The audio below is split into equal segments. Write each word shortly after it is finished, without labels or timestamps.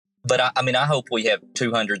But I mean, I hope we have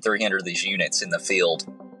 200, 300 of these units in the field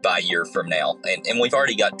by a year from now. And we've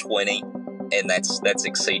already got 20, and that's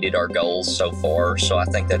exceeded our goals so far. So I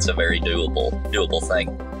think that's a very doable thing.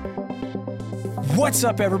 What's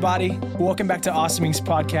up, everybody? Welcome back to Awesome Inc.'s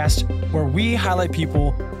podcast, where we highlight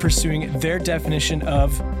people pursuing their definition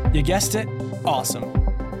of, you guessed it, awesome.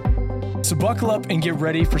 So buckle up and get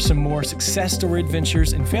ready for some more success story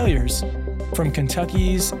adventures and failures from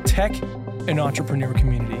Kentucky's tech and entrepreneur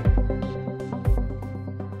community.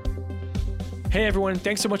 Hey everyone,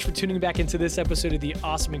 thanks so much for tuning back into this episode of the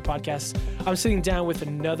Awesome Inc. podcast. I'm sitting down with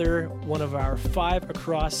another one of our 5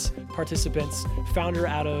 Across participants, founder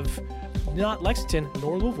out of not Lexington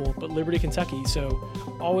nor Louisville, but Liberty, Kentucky. So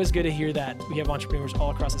always good to hear that we have entrepreneurs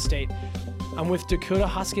all across the state. I'm with Dakota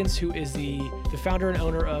Hoskins, who is the founder and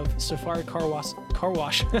owner of Safari Car Wash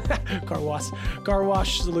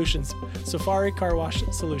Solutions. Safari Car Wash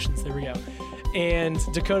Solutions. There we go. And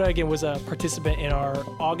Dakota, again, was a participant in our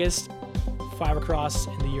August 5 Across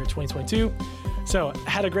in the year 2022. So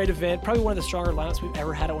had a great event, probably one of the stronger lineups we've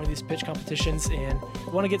ever had at one of these pitch competitions, and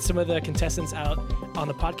want to get some of the contestants out on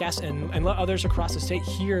the podcast and let others across the state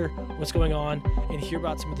hear what's going on and hear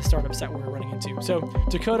about some of the startups that we're running into. So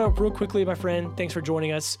Dakota, real quickly, my friend, thanks for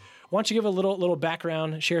joining us. Why don't you give a little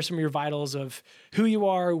background, share some of your vitals of who you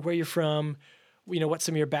are, where you're from, what's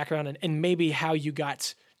some of your background, and maybe how you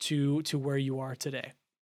got to where you are today.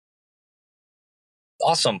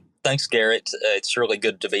 Awesome. Thanks, Garrett. It's really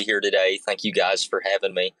good to be here today. Thank you guys for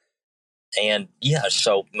having me. And yeah,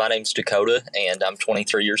 so my name's Dakota, and I'm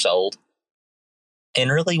 23 years old.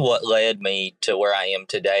 And really what led me to where I am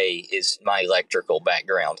today is my electrical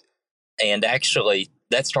background. And actually,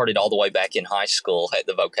 that started all the way back in high school at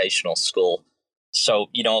the vocational school. So,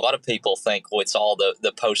 a lot of people think, well, it's all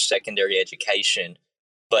the post-secondary education.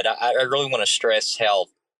 But I really want to stress how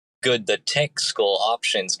good the tech school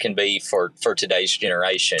options can be for today's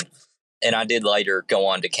generation. And I did later go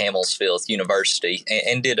on to Campbellsville University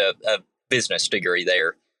and did a business degree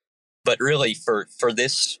there. But really for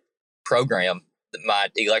this program, my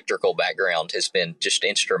electrical background has been just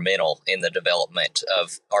instrumental in the development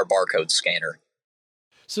of our barcode scanner.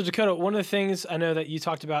 So Dakota, one of the things I know that you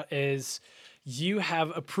talked about is you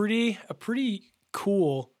have a pretty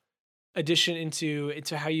cool addition into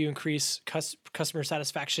how you increase customer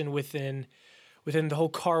satisfaction within the whole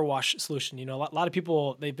car wash solution. A lot of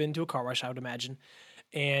people, they've been to a car wash, I would imagine,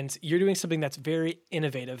 and you're doing something that's very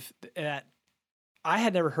innovative that I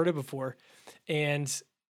had never heard of before. And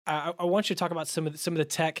I want you to talk about some of the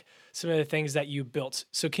tech, some of the things that you built.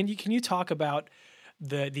 So can you talk about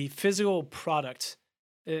the physical product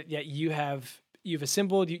that you've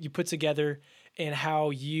assembled, you put together, and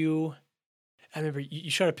how I remember you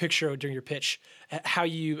showed a picture during your pitch, how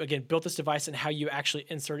you, again, built this device and how you actually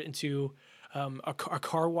insert it into a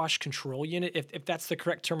car wash control unit, if that's the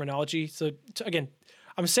correct terminology. So again,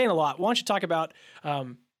 I'm saying a lot. Why don't you talk about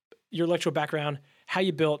your electrical background, how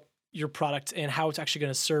you built your product, and how it's actually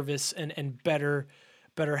going to service and better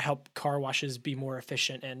help car washes be more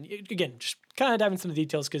efficient. And again, just kind of dive into some of the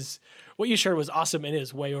details, because what you shared was awesome and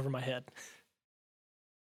is way over my head.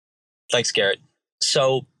 Thanks, Garrett.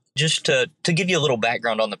 So just to give you a little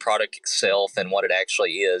background on the product itself and what it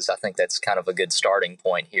actually is, I think that's kind of a good starting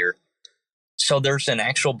point here. So there's an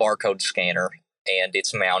actual barcode scanner, and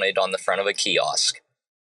it's mounted on the front of a kiosk.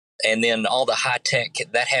 And then all the high tech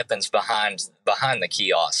that happens behind the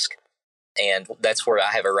kiosk. And that's where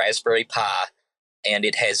I have a Raspberry Pi, and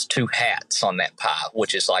it has 2 hats on that Pi,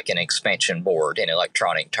 which is like an expansion board in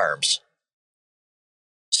electronic terms.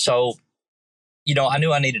 So, I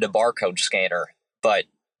knew I needed a barcode scanner, but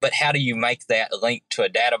how do you make that link to a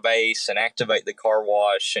database and activate the car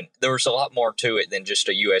wash? And there was a lot more to it than just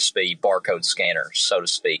a USB barcode scanner, so to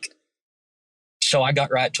speak. So I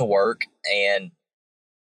got right to work, and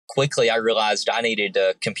quickly I realized I needed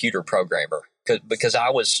a computer programmer because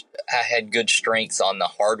I had good strength on the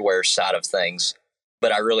hardware side of things,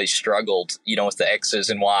 but I really struggled, with the X's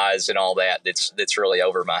and Y's and all that. That's really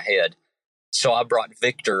over my head. So I brought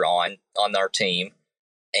Victor on our team.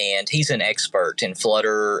 And he's an expert in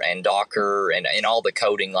Flutter and Docker and all the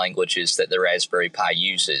coding languages that the Raspberry Pi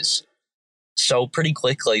uses. So pretty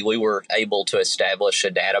quickly, we were able to establish a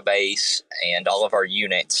database, and all of our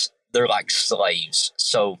units, they're like slaves.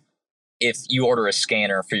 So if you order a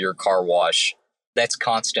scanner for your car wash, that's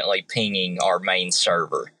constantly pinging our main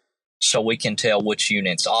server. So we can tell which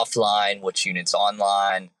unit's offline, which unit's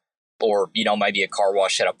online, or, maybe a car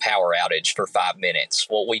wash had a power outage for 5 minutes.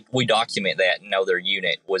 Well, we document that and know their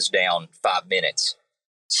unit was down 5 minutes.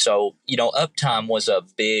 So, uptime was a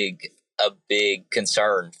big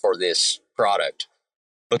concern for this product.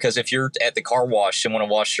 Because if you're at the car wash and want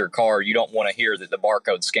to wash your car, you don't want to hear that the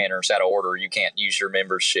barcode scanner is out of order. You can't use your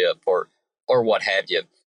membership or what have you.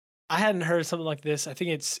 I hadn't heard something like this. I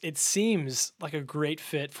think it seems like a great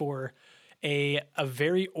fit for a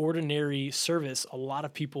very ordinary service a lot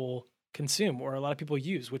of people consume or a lot of people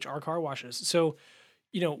use, which are car washes. So,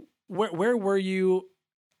 where were you?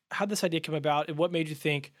 How'd this idea come about, and what made you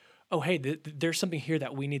think, oh, hey, there's something here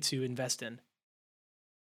that we need to invest in?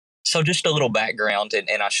 So just a little background,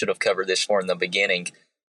 and I should have covered this more in the beginning,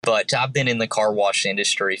 but I've been in the car wash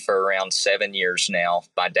industry for around 7 years now.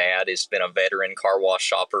 My dad has been a veteran car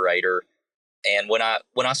wash operator. And when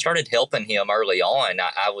I started helping him early on,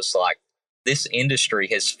 I was like, this industry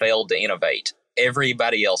has failed to innovate.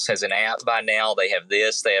 Everybody else has an app by now. They have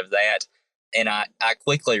this, they have that. And I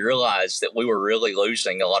quickly realized that we were really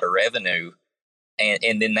losing a lot of revenue.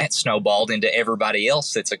 And then that snowballed into everybody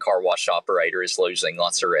else that's a car wash operator is losing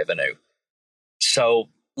lots of revenue. So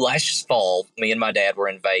last fall, me and my dad were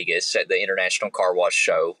in Vegas at the International Car Wash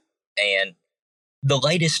Show. And the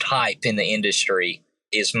latest hype in the industry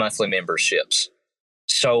is monthly memberships.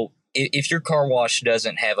 So if your car wash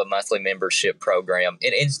doesn't have a monthly membership program,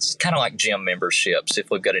 it's kind of like gym memberships,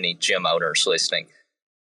 if we've got any gym owners listening.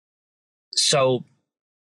 So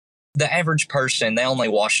the average person, they only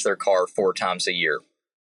wash their car 4 times a year.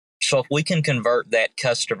 So if we can convert that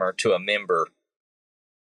customer to a member,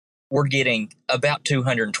 we're getting about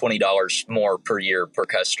 $220 more per year per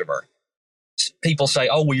customer. People say,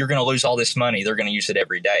 oh, well, you're going to lose all this money. They're going to use it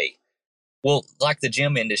every day. Well, like the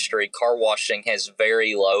gym industry, car washing has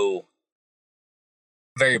very low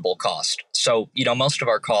variable cost. So, most of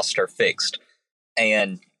our costs are fixed.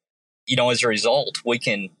 And, as a result, we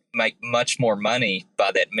can make much more money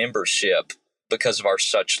by that membership because of our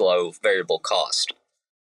such low variable cost.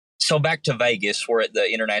 So back to Vegas, we're at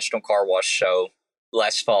the International Car Wash Show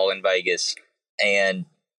last fall in Vegas. And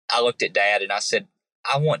I looked at Dad and I said,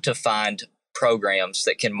 I want to find programs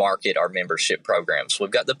that can market our membership programs.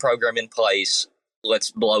 We've got the program in place.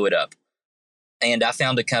 Let's blow it up. And I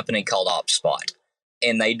found a company called OpSpot,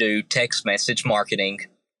 and they do text message marketing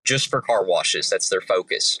just for car washes. That's their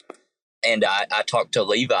focus. And I talked to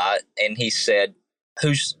Levi, and he said,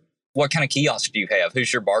 what kind of kiosk do you have?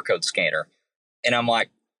 Who's your barcode scanner? And I'm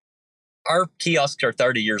like, our kiosks are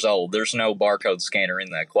 30 years old. There's no barcode scanner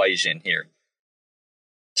in the equation here.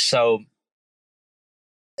 So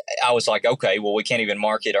I was like, okay, well, we can't even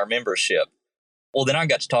market our membership. Well, then I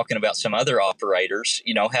got to talking about some other operators,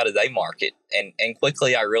 how do they market? And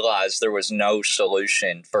quickly I realized there was no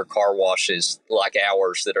solution for car washes like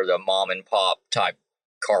ours that are the mom and pop type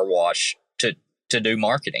car wash to do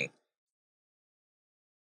marketing.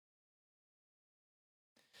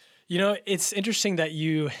 It's interesting that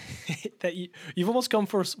you've almost come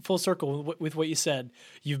full circle with what you said.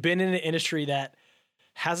 You've been in an industry that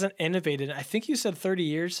hasn't innovated. I think you said 30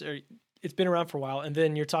 years, or it's been around for a while. And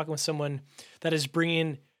then you're talking with someone that is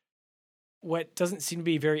bringing what doesn't seem to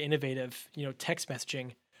be very innovative, text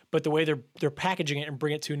messaging, but the way they're packaging it and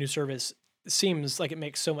bring it to a new service seems like it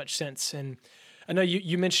makes so much sense. And I know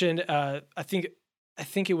you mentioned, I think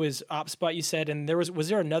it was OpSpot you said, and was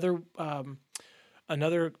there another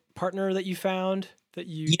partner that you found that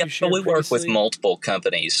you Yeah, shared we work with previously? multiple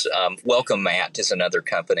companies. Welcome Matt is another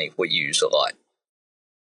company we use a lot.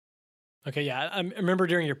 Okay, yeah, I remember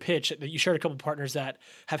during your pitch that you shared a couple of partners that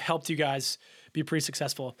have helped you guys be pretty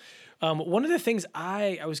successful. One of the things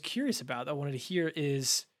I was curious about, I wanted to hear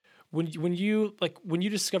is when you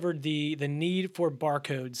discovered the need for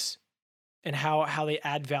barcodes and how they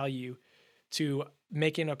add value to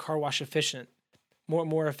making a car wash efficient,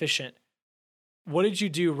 more efficient. What did you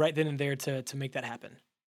do right then and there to make that happen?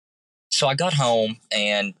 So I got home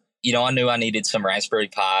and, I knew I needed some Raspberry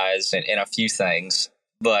Pis and a few things,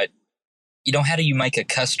 but how do you make a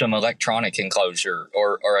custom electronic enclosure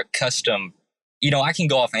or a custom, I can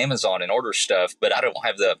go off Amazon and order stuff, but I don't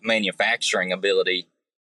have the manufacturing ability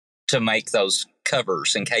to make those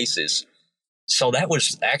covers and cases. So that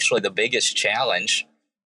was actually the biggest challenge.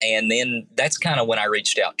 And then that's kind of when I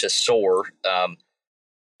reached out to SOAR,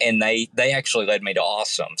 and they actually led me to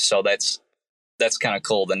Awesome. So that's kind of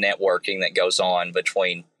cool, the networking that goes on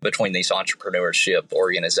between these entrepreneurship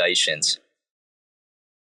organizations.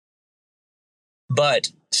 But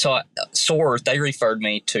so SOAR, they referred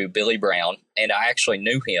me to Billy Brown, and I actually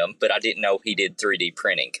knew him, but I didn't know he did 3D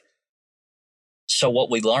printing. So what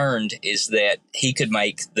we learned is that he could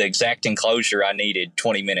make the exact enclosure I needed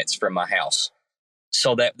 20 minutes from my house.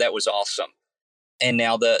 So that was awesome. And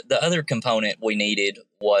now the other component we needed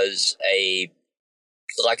was a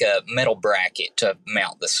metal bracket to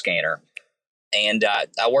mount the scanner. And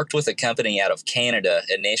I worked with a company out of Canada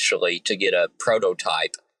initially to get a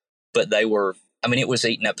prototype, but it was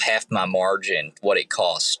eating up half my margin, what it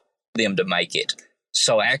cost them to make it.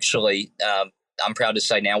 So actually, I'm proud to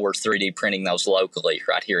say now we're 3D printing those locally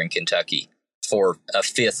right here in Kentucky for a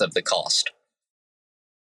fifth of the cost.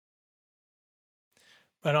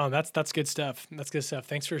 Right on. That's good stuff. That's good stuff.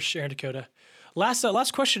 Thanks for sharing, Dakota.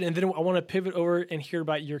 Last question, and then I want to pivot over and hear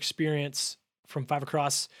about your experience from Five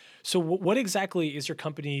Across. So, what exactly is your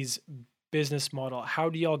company's business model? How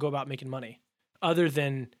do y'all go about making money, other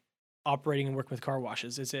than operating and working with car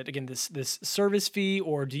washes? Is it again this service fee,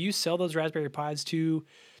 or do you sell those Raspberry Pis to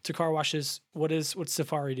car washes? What's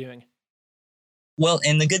Safari doing? Well,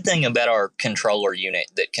 and the good thing about our controller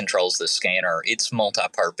unit that controls the scanner, it's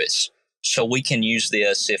multi-purpose. So we can use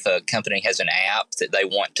this if a company has an app that they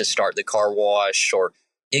want to start the car wash, or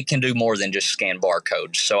it can do more than just scan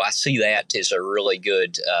barcodes. So I see that as a really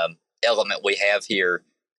good element we have here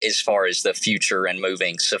as far as the future and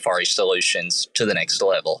moving Safari Solutions to the next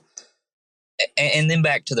level. And then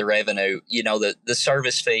back to the revenue, the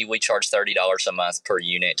service fee, we charge $30 a month per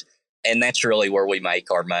unit. And that's really where we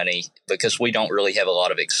make our money, because we don't really have a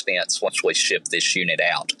lot of expense once we ship this unit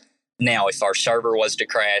out. Now, if our server was to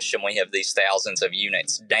crash and we have these thousands of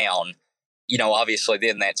units down, obviously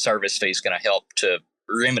then that service fee is going to help to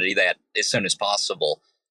remedy that as soon as possible.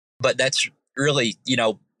 But that's really,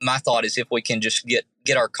 my thought is if we can just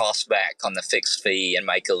get our costs back on the fixed fee and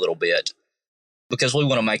make a little bit, because we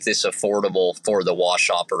want to make this affordable for the wash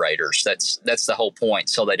operators. That's the whole point,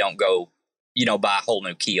 so they don't go, buy a whole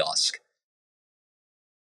new kiosk.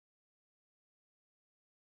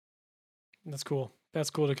 That's cool. That's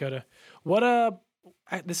cool, Dakota. What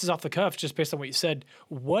this is off the cuff, just based on what you said.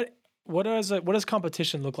 What does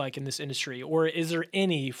competition look like in this industry, or is there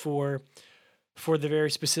any for the very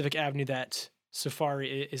specific avenue that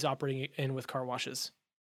Safari is operating in with car washes?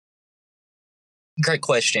 Great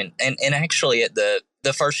question. And actually at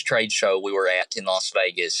the first trade show we were at in Las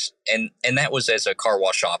Vegas, and that was as a car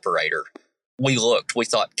wash operator. We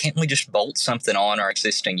thought, can't we just bolt something on our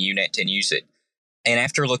existing unit and use it? And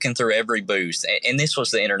after looking through every booth, and this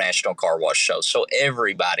was the International Car Wash Show, so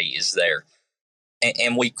everybody is there.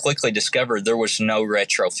 And we quickly discovered there was no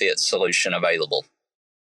retrofit solution available.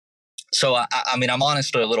 So, I'm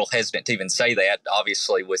honestly a little hesitant to even say that,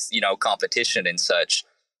 obviously, with, competition and such.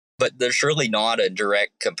 But there's really not a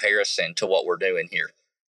direct comparison to what we're doing here.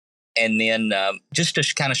 And then just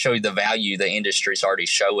to kind of show you the value the industry's already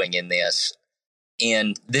showing in this,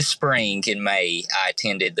 in this spring in May, I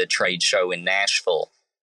attended the trade show in Nashville.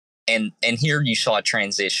 And here you saw a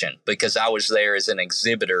transition, because I was there as an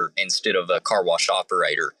exhibitor instead of a car wash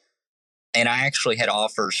operator. And I actually had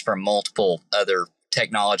offers from multiple other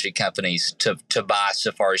technology companies to buy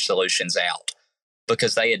Safari Solutions out,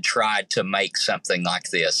 because they had tried to make something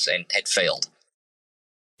like this and had failed.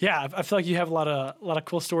 Yeah, I feel like you have a lot of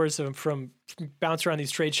cool stories from bounce around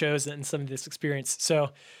these trade shows and some of this experience.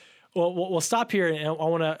 So we'll stop here, and I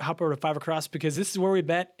want to hop over to Five Across, because this is where we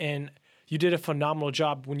met, and you did a phenomenal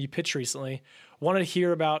job when you pitched recently. Wanted to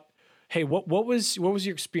hear about, hey, what was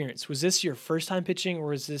your experience? Was this your first time pitching,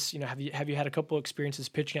 or is this, have you had a couple of experiences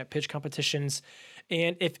pitching at pitch competitions?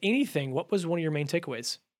 And if anything, what was one of your main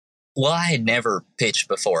takeaways? Well, I had never pitched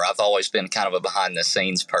before. I've always been kind of a behind the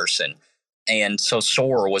scenes person. And so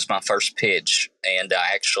SOAR was my first pitch, and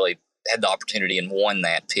I actually had the opportunity and won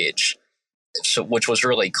that pitch. So, which was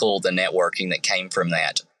really cool, the networking that came from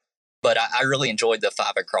that. But I really enjoyed the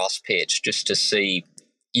Five Across pitch, just to see,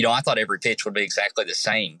 I thought every pitch would be exactly the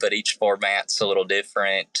same, but each format's a little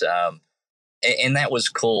different. And that was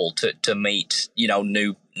cool to meet,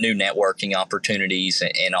 new networking opportunities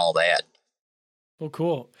and all that. Well,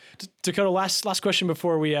 cool. Dakota, last question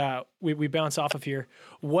before we bounce off of here.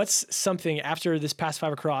 What's something after this past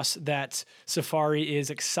Five Across that Safari is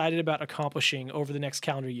excited about accomplishing over the next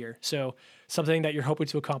calendar year? So something that you're hoping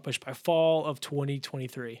to accomplish by fall of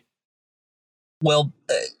 2023. Well,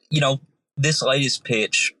 this latest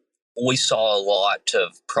pitch, we saw a lot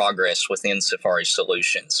of progress within Safari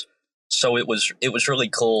Solutions. So it was really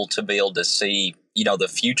cool to be able to see, the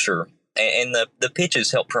future. And the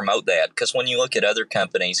pitches help promote that, because when you look at other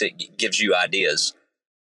companies, it gives you ideas,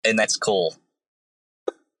 and that's cool.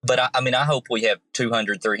 But I hope we have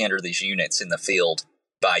 200, 300 of these units in the field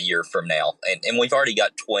by a year from now. And we've already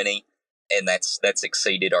got 20, and that's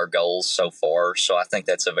exceeded our goals so far. So I think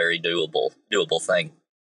that's a very doable thing.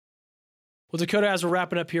 Well, Dakota, as we're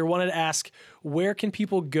wrapping up here, wanted to ask, where can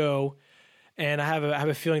people go? And I have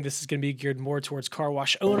a feeling this is going to be geared more towards car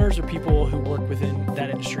wash owners or people who work within that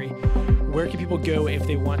industry. where can people go if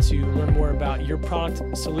they want to learn more about your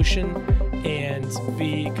product solution and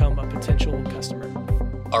become a potential customer?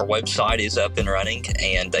 Our website is up and running,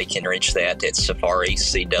 and they can reach that at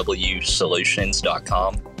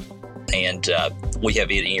safaricwsolutions.com. And we have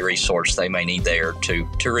any resource they may need there to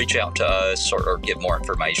reach out to us or get more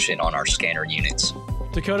information on our scanner units.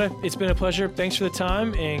 Dakota, it's been a pleasure. Thanks for the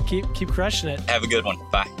time, and keep crushing it. Have a good one.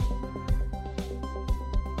 Bye.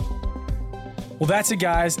 Well, that's it,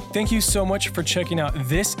 guys. Thank you so much for checking out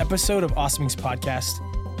this episode of Awesome Inc. Podcast.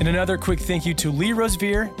 And another quick thank you to Lee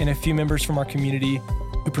Rosevere and a few members from our community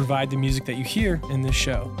who provide the music that you hear in this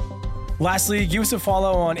show. Lastly, give us a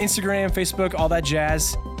follow on Instagram, Facebook, all that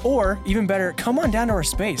jazz. Or even better, come on down to our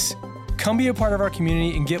space. Come be a part of our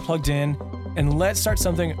community and get plugged in, and let's start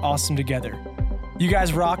something awesome together. You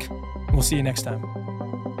guys rock, and we'll see you next time.